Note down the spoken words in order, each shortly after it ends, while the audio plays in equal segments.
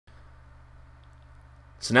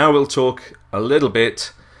So now we'll talk a little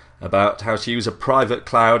bit about how to use a private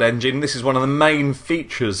cloud engine. This is one of the main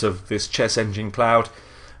features of this Chess Engine Cloud.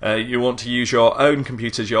 You want to use your own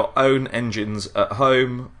computers, your own engines at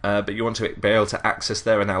home, but you want to be able to access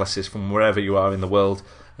their analysis from wherever you are in the world,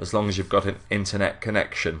 as long as you've got an internet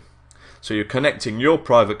connection. So you're connecting your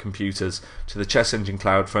private computers to the Chess Engine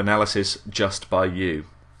Cloud for analysis just by you.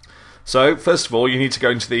 So first of all, you need to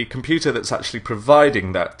go into the computer that's actually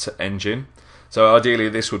providing that engine. So ideally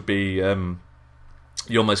this would be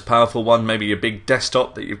your most powerful one, maybe your big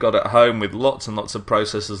desktop that you've got at home with lots and lots of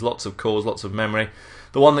processors, lots of cores, lots of memory.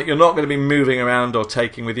 The one that you're not going to be moving around or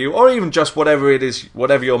taking with you, or even just whatever it is,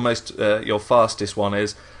 whatever your fastest one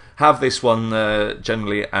is. Have this one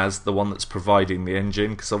generally as the one that's providing the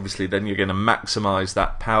engine, because obviously then you're going to maximize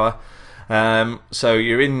that power. So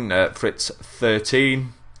you're in Fritz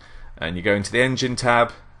 13 and you go into the engine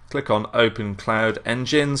tab, click on Open Cloud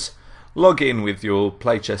Engines, log in with your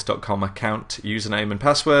playchess.com account username and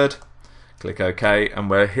password, click OK, and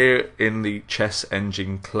we're here in the Chess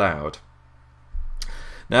Engine Cloud.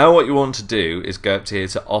 Now what you want to do is go up to here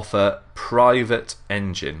to offer private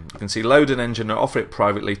engine. You can see load an engine and offer it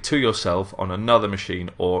privately to yourself on another machine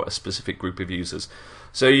or a specific group of users.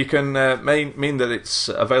 So you can mean that it's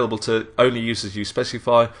available to only users you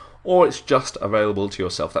specify, or it's just available to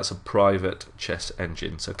yourself. That's a private chess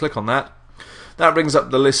engine. So click on that. That brings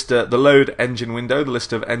up the list, the load engine window, the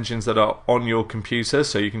list of engines that are on your computer,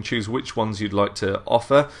 so you can choose which ones you'd like to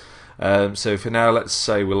offer. So for now, let's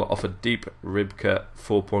say we'll offer Deep Fritz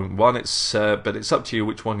 4.1. But it's up to you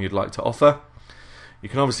which one you'd like to offer. You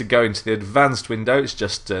can obviously go into the advanced window. It's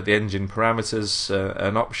just the engine parameters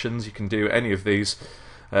and options. You can do any of these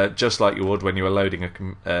just like you would when you were loading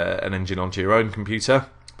an engine onto your own computer.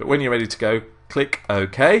 But when you're ready to go, click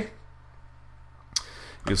OK.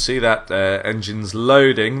 You'll see that engine's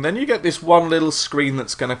loading. Then you get this one little screen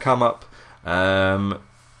that's going to come up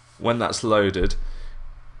when that's loaded.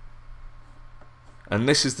 And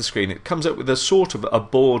this is the screen. It comes up with a sort of a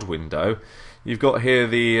board window. You've got here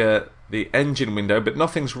the engine window, but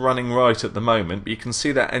nothing's running right at the moment. But you can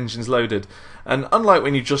see that engine's loaded. And unlike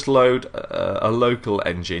when you just load a local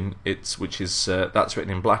engine, which is that's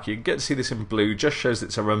written in black, you get to see this in blue. Just shows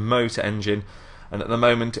it's a remote engine. And at the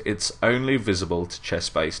moment it's only visible to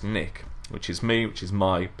ChessBase Nick, which is me, which is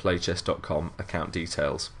my playchess.com account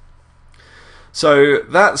details. So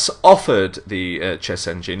that's offered the chess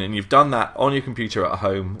engine, and you've done that on your computer at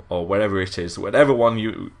home or wherever it is,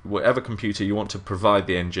 whatever computer you want to provide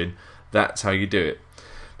the engine. That's how you do it.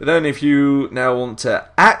 But then if you now want to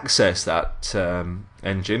access that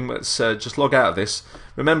engine, let's just log out of this.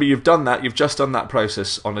 Remember, you've done that. You've just done that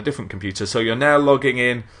process on a different computer, so you're now logging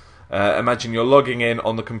in. Imagine you're logging in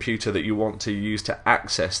on the computer that you want to use to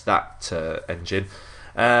access that engine.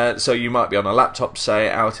 So you might be on a laptop, say,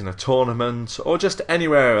 out in a tournament, or just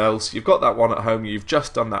anywhere else. You've got that one at home, you've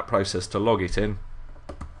just done that process to log it in,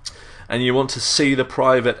 and you want to see the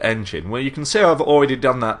private engine. Well, you can see I've already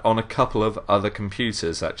done that on a couple of other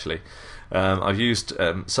computers, actually. I've used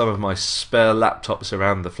some of my spare laptops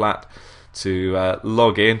around the flat to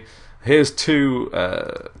log in. Here's two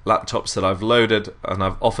laptops that I've loaded, and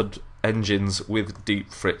I've offered engines with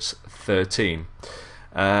Deep Fritz 13.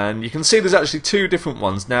 And you can see there's actually two different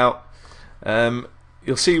ones. Now,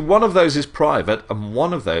 you'll see one of those is private and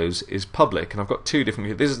one of those is public. And I've got two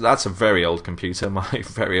different. That's a very old computer,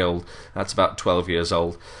 very old. That's about 12 years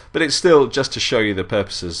old. But it's still just to show you the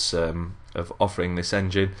purposes of offering this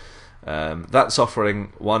engine. That's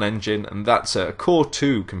offering one engine, and that's a Core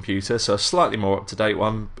 2 computer, so a slightly more up-to-date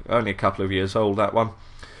one, only a couple of years old, that one.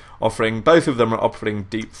 Both of them are offering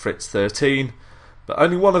Deep Fritz 13, but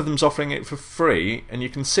only one of them's offering it for free, and you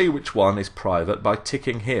can see which one is private by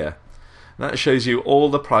ticking here. And that shows you all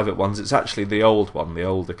the private ones. It's actually the old one, the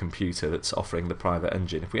older computer, that's offering the private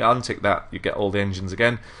engine. If we untick that, you get all the engines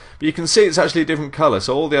again. But you can see it's actually a different colour,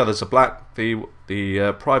 so all the others are black.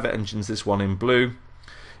 The private engine's this one in blue.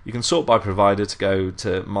 You can sort by provider to go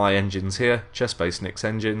to My Engines here, ChessBase Nick's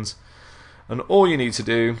Engines, and all you need to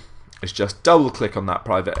do is just double click on that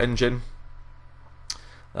private engine.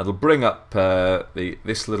 That'll bring up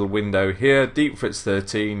this little window here, Deep Fritz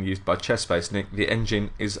 13, used by ChessBase Nick. The engine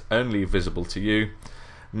is only visible to you.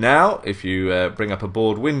 Now, if you bring up a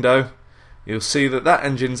board window, you'll see that that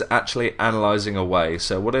engine's actually analysing away.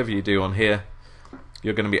 So whatever you do on here,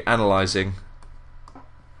 you're going to be analysing.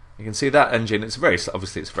 You can see that engine.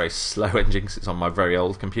 Obviously it's a very slow engine because it's on my very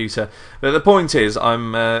old computer. But the point is,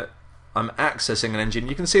 I'm accessing an engine.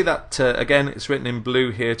 You can see that again. It's written in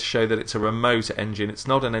blue here to show that it's a remote engine. It's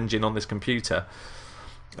not an engine on this computer.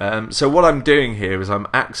 So what I'm doing here is I'm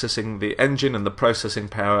accessing the engine and the processing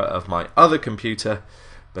power of my other computer,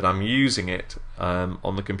 but I'm using it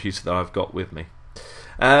on the computer that I've got with me.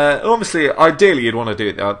 Obviously, ideally you'd want to do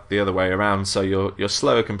it the other way around, so your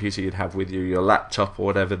slower computer you'd have with you, your laptop or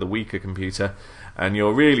whatever, the weaker computer, and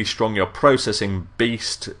your really strong, your processing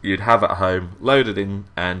beast you'd have at home, loaded in,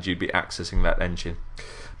 and you'd be accessing that engine.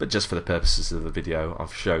 But just for the purposes of the video,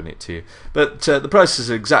 I've shown it to you. But the process is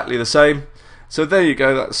exactly the same. So there you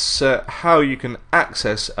go, that's how you can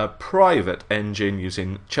access a private engine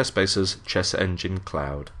using Chessbase's Chess Engine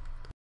Cloud.